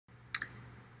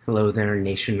Hello there,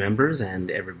 Nation members and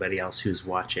everybody else who's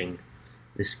watching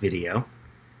this video.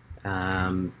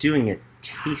 Doing a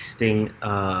tasting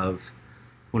of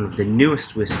one of the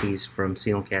newest whiskeys from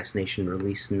Cask Nation,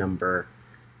 release number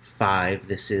 5.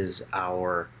 This is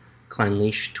our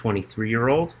Clynelish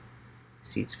 23-year-old.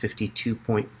 See, it's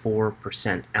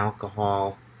 52.4%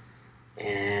 alcohol,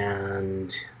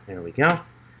 and there we go.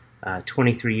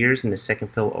 23 years in the second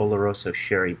fill Oloroso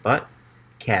Sherry Butt,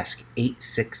 Cask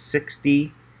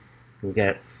 8660. We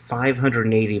got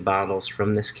 580 bottles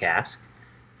from this cask,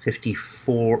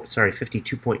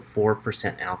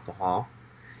 52.4% alcohol,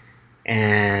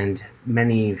 and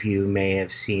many of you may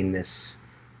have seen this.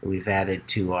 We've added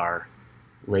to our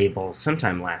label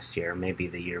sometime last year, maybe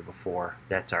the year before.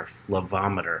 That's our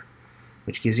flavometer,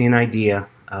 which gives you an idea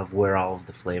of where all of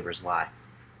the flavors lie.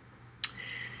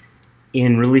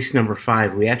 In release number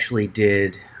 5, we actually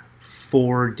did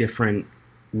 4 different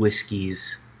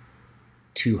whiskeys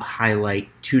to highlight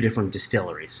 2 different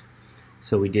distilleries.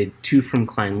 So we did 2 from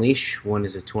Clynelish. One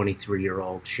is a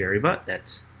 23-year-old sherry butt,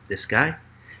 that's this guy,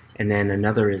 and then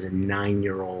another is a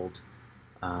 9-year-old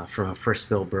from a first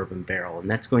fill bourbon barrel, and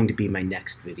that's going to be my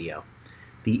next video.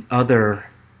 The other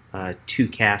 2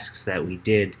 casks that we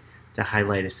did to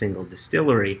highlight a single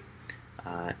distillery,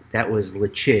 that was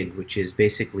Lechig, which is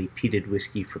basically peated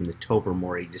whiskey from the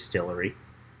Tobermory distillery.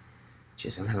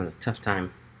 Jeez, I'm having a tough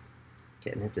time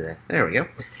getting into that. There we go.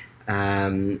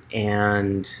 And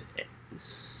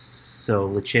so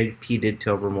Lechig, peated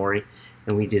Tobermory,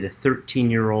 and we did a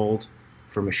 13-year-old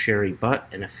from a sherry butt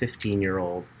and a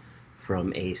 15-year-old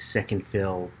from a second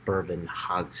fill bourbon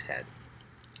hogshead.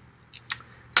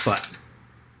 But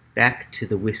back to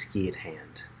the whiskey at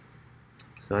hand.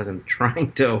 So as I'm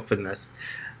trying to open this,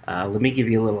 let me give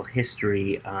you a little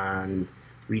history on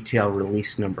retail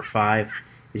release number 5.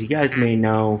 As you guys may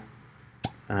know,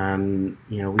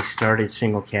 we started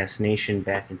Single Cask Nation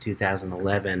back in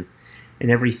 2011,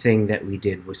 and everything that we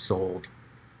did was sold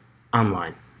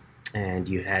online. And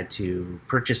you had to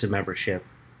purchase a membership,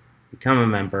 become a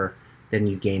member, then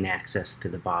you gain access to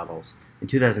the bottles. In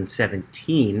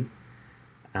 2017,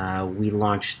 we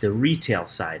launched the retail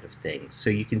side of things. So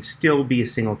you can still be a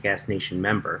Single Cask Nation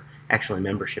member. Actually,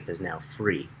 membership is now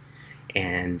free.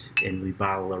 And we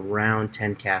bottle around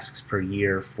 10 casks per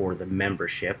year for the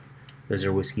membership. Those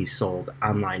are whiskeys sold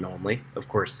online only. Of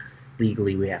course,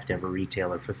 legally we have to have a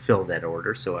retailer fulfill that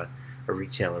order, so a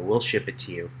retailer will ship it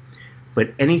to you.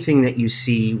 But anything that you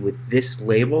see with this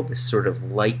label, this sort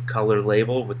of light color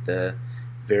label with the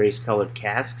various colored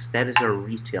casks, that is our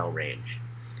retail range.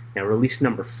 Now, release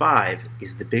number 5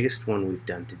 is the biggest one we've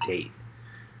done to date.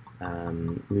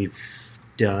 We've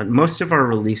done, most of our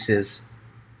releases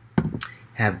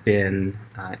have been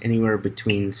anywhere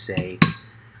between, say,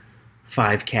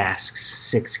 5 casks,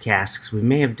 6 casks. We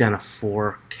may have done a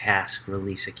 4 cask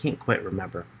release. I can't quite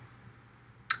remember.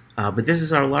 But this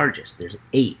is our largest. There's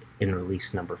 8 in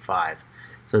release number 5.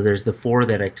 So there's the 4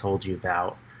 that I told you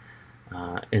about.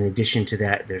 In addition to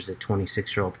that, there's a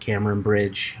 26-year-old Cameron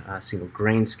Bridge single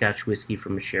grain Scotch whiskey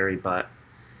from a sherry butt,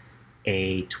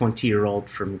 a 20-year-old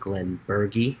from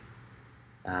Glenbergie,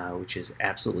 which is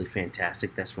absolutely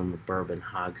fantastic. That's from a bourbon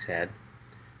hogshead.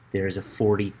 There's a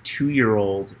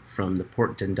 42-year-old from the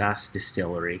Port Dundas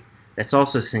distillery. That's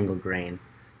also single grain.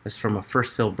 That's from a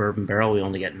first fill bourbon barrel. We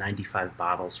only got 95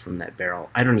 bottles from that barrel.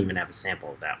 I don't even have a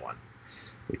sample of that one,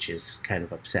 which is kind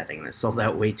of upsetting. That sold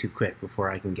out way too quick before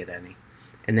I can get any.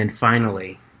 And then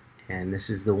finally, and this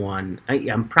is the one,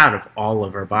 I'm proud of all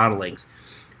of our bottlings,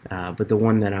 but the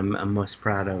one that I'm most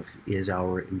proud of is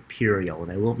our Imperial,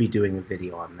 and I will be doing a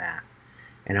video on that.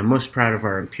 And I'm most proud of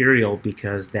our Imperial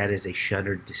because that is a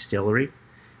shuttered distillery,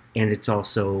 and it's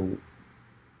also,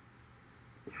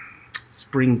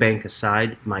 Springbank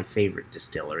aside, my favorite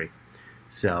distillery.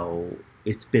 So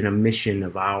it's been a mission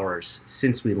of ours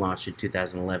since we launched in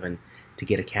 2011 to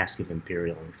get a cask of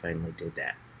Imperial, and we finally did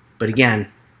that. But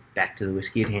again, back to the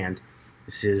whiskey at hand.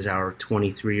 This is our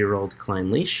 23-year-old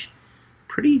Clynelish.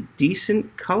 Pretty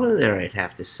decent color there, I'd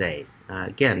have to say.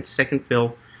 Again, second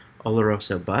fill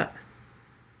Oloroso butt.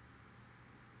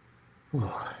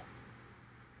 Whoa.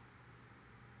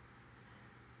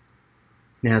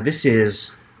 Now this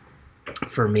is,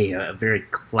 for me, a very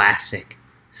classic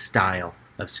style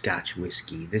of Scotch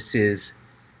whiskey. This is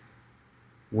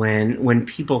when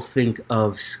people think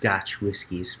of Scotch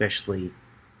whiskey, especially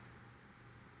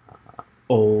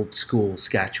old school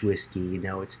Scotch whiskey,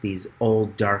 it's these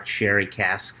old dark sherry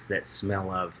casks that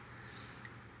smell of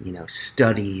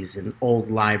studies and old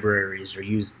libraries or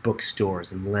used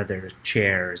bookstores and leather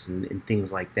chairs and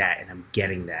things like that, and I'm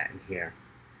getting that in here.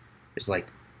 There's like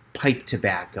pipe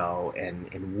tobacco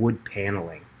and wood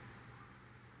paneling.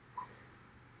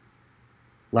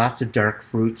 Lots of dark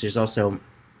fruits. There's also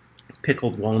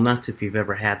pickled walnuts, if you've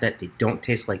ever had that. They don't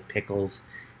taste like pickles.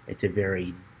 It's a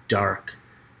very dark,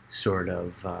 sort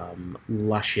of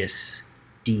luscious,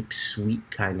 deep, sweet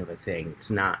kind of a thing. It's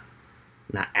not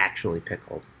actually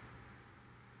pickled.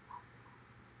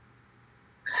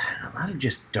 And a lot of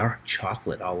just dark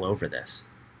chocolate all over this.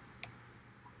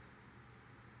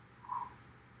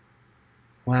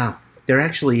 Wow. There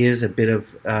actually is a bit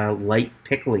of light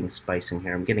pickling spice in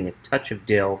here. I'm getting a touch of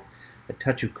dill, a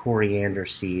touch of coriander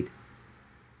seed,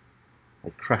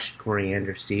 like crushed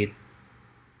coriander seed.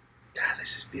 God,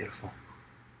 this is beautiful.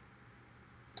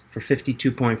 For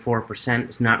 52.4%,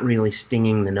 it's not really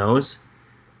stinging the nose,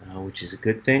 which is a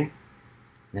good thing.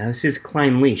 Now, this is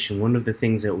Clynelish, and one of the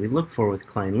things that we look for with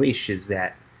Clynelish is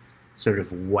that sort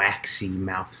of waxy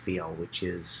mouthfeel, which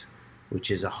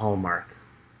is a hallmark.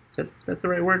 Is that the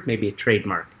right word? Maybe a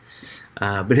trademark.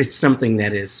 But it's something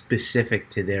that is specific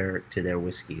to their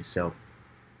whiskeys. So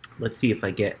let's see if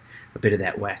I get a bit of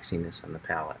that waxiness on the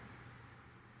palate.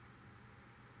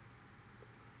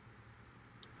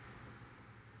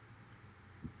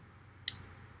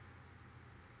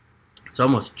 It's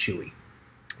almost chewy.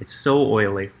 It's so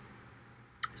oily.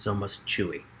 It's almost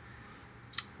chewy.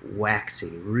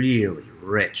 Waxy, really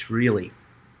rich, really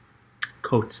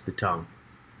coats the tongue.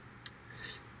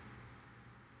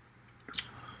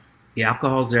 The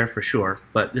alcohol's there for sure,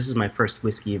 but this is my first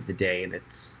whiskey of the day, and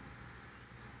it's,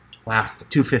 wow,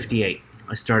 2:58.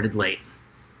 I started late.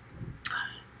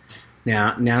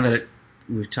 Now that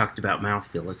we've talked about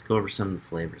mouthfeel, let's go over some of the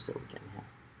flavors that we're getting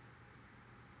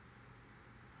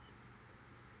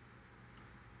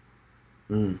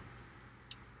here.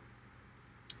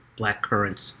 Black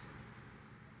currants,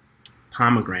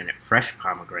 pomegranate, fresh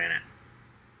pomegranate.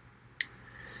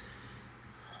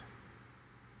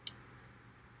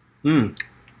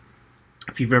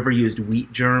 If you've ever used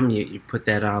wheat germ, you put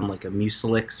that on like a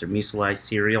mucilix or mucilized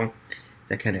cereal. It's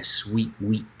that kind of sweet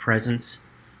wheat presence.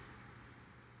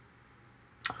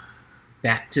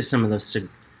 Back to some of those,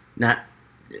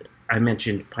 I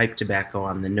mentioned pipe tobacco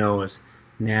on the nose.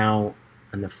 Now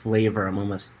on the flavor, I'm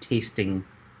almost tasting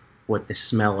what the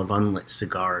smell of unlit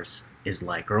cigars is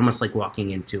like, or almost like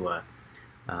walking into a,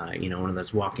 one of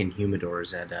those walk-in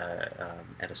humidors at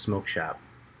a smoke shop.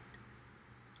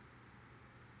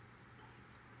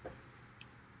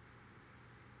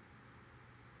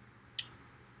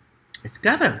 It's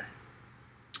got a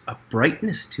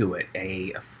brightness to it,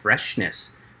 a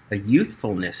freshness, a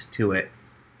youthfulness to it,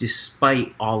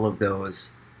 despite all of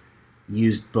those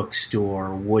used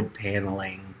bookstore, wood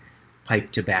paneling,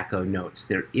 pipe tobacco notes.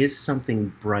 There is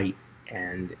something bright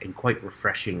and quite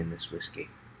refreshing in this whiskey.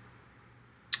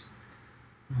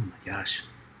 Oh my gosh.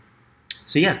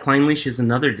 So yeah, Clynelish is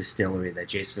another distillery that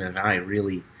Jason and I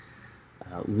really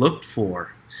looked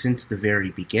for since the very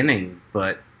beginning,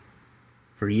 but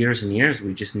for years and years,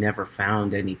 we just never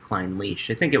found any Clynelish.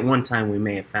 I think at one time we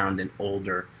may have found an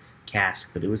older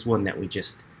cask, but it was one that we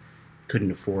just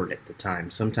couldn't afford at the time.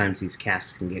 Sometimes these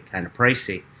casks can get kind of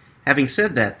pricey. Having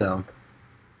said that, though,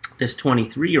 this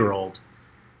 23-year-old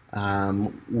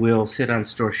will sit on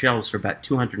store shelves for about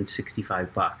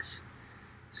 $265.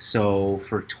 So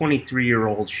for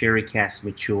 23-year-old sherry cask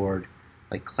matured,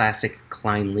 like classic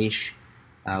Clynelish,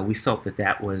 we felt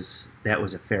that was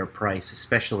a fair price,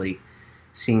 especially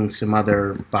seeing some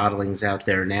other bottlings out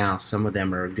there now. Some of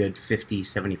them are a good $50,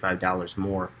 $75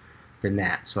 more than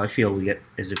that. So I feel we get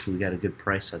as if we got a good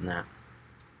price on that.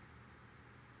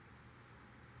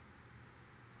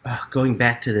 Going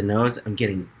back to the nose, I'm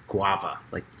getting guava,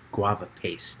 like guava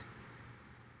paste.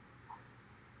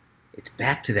 It's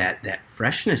back to that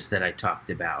freshness that I talked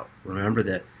about. Remember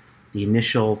the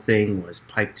initial thing was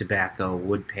pipe tobacco,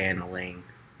 wood paneling,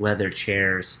 leather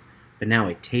chairs. But now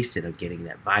I taste it, I'm getting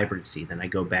that vibrancy. Then I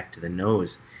go back to the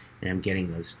nose, and I'm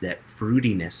getting that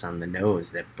fruitiness on the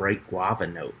nose, that bright guava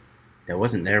note that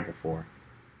wasn't there before.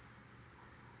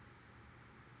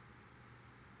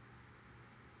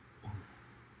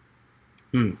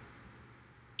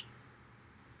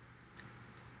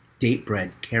 Date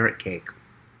bread, carrot cake.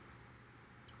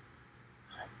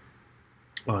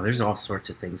 Oh, there's all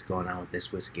sorts of things going on with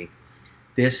this whiskey.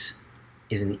 This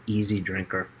is an easy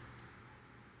drinker.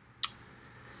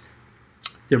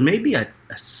 There may be a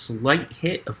slight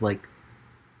hint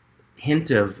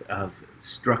of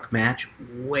struck match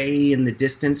way in the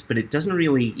distance, but it doesn't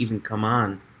really even come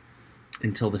on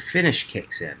until the finish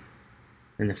kicks in.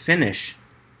 And the finish,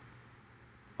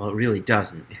 well, it really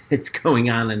doesn't. It's going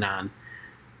on.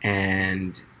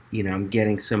 And, I'm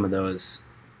getting some of those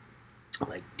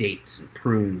like dates and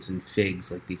prunes and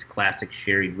figs, like these classic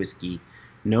sherry whiskey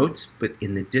notes, but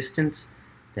in the distance,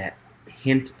 that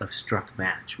hint of struck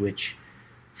match, which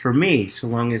for me, so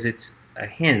long as it's a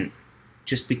hint,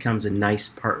 just becomes a nice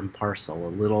part and parcel, a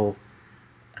little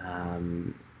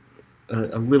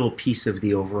piece of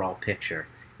the overall picture.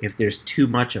 If there's too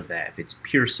much of that, if it's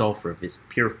pure sulfur, if it's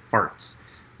pure farts,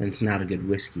 then it's not a good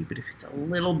whiskey. But if it's a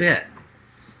little bit,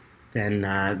 then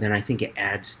I think it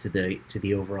adds to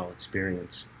the overall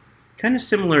experience. Kind of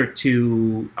similar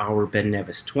to our Ben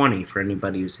Nevis 20 for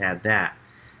anybody who's had that.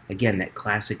 Again, that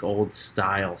classic old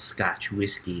style Scotch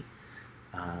whiskey,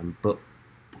 but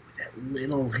with that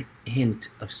little hint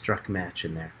of struck match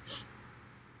in there.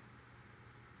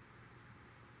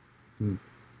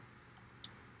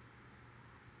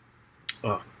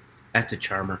 Oh, that's a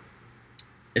charmer.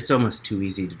 It's almost too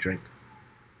easy to drink.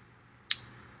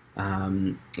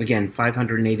 Again,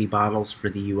 580 bottles for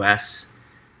the US.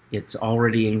 It's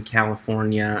already in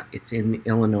California. It's in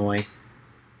Illinois.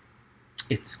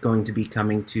 It's going to be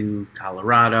coming to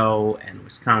Colorado and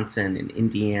Wisconsin and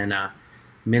Indiana,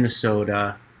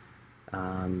 Minnesota,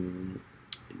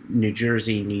 New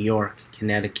Jersey, New York,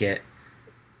 Connecticut,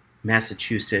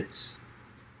 Massachusetts,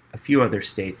 a few other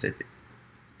states.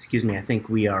 Excuse me, I think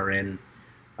we are in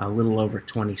a little over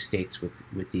 20 states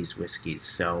with these whiskeys.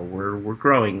 So we're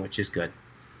growing, which is good.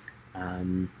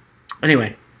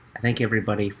 Anyway, I thank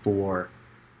everybody for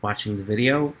watching the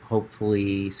video.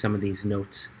 Hopefully some of these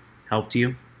notes helped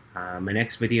you. My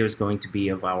next video is going to be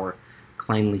of our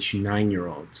Clynelish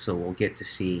 9-year-old, so we'll get to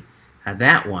see how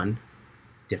that one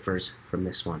differs from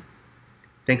this one.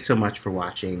 Thanks so much for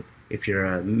watching. If you're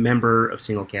a member of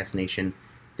Single Cask Nation,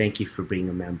 thank you for being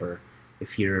a member.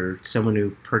 If you're someone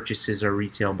who purchases our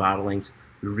retail bottlings,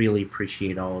 we really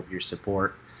appreciate all of your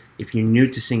support. If you're new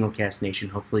to Single Cask Nation,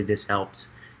 hopefully this helps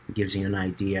and gives you an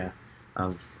idea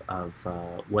of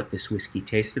what this whiskey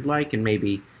tasted like, and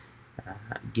maybe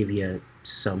give you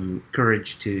some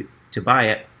courage to buy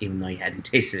it, even though you hadn't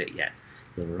tasted it yet.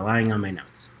 You're relying on my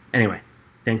notes. Anyway,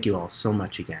 thank you all so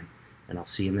much again, and I'll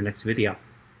see you in the next video.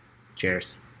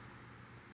 Cheers.